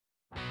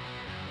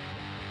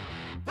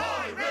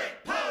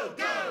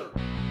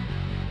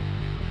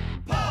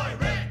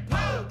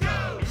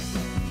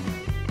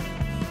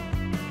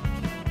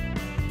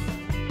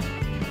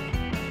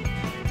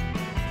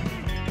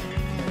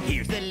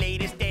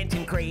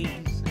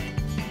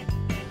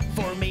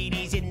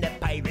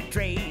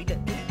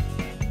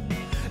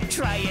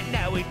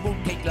Now it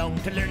won't take long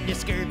to learn the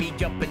scurvy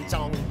jumping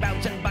song.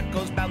 Bounce and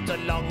buckles bounce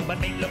along, but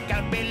make look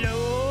out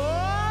below.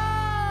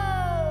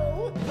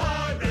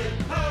 Pirate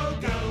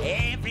Pogo!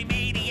 Every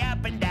matey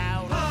up and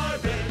down.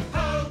 Pirate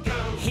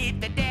Pogo! Hit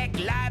the deck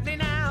lively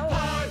now.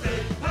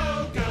 Pirate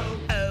Pogo!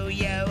 Oh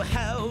yo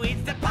ho,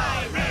 it's the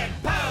Pirate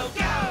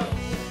Pogo!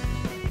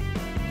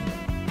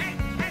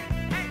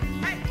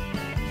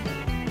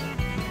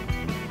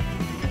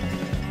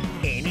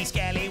 Any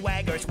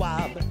scallywag or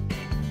swab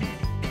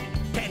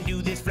can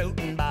do this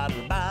floating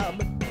bottle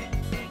bob.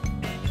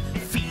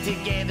 Feet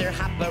together,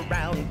 hop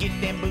around, get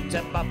them boots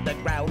up off the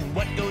ground.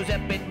 What goes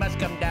up, it must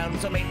come down,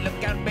 so make look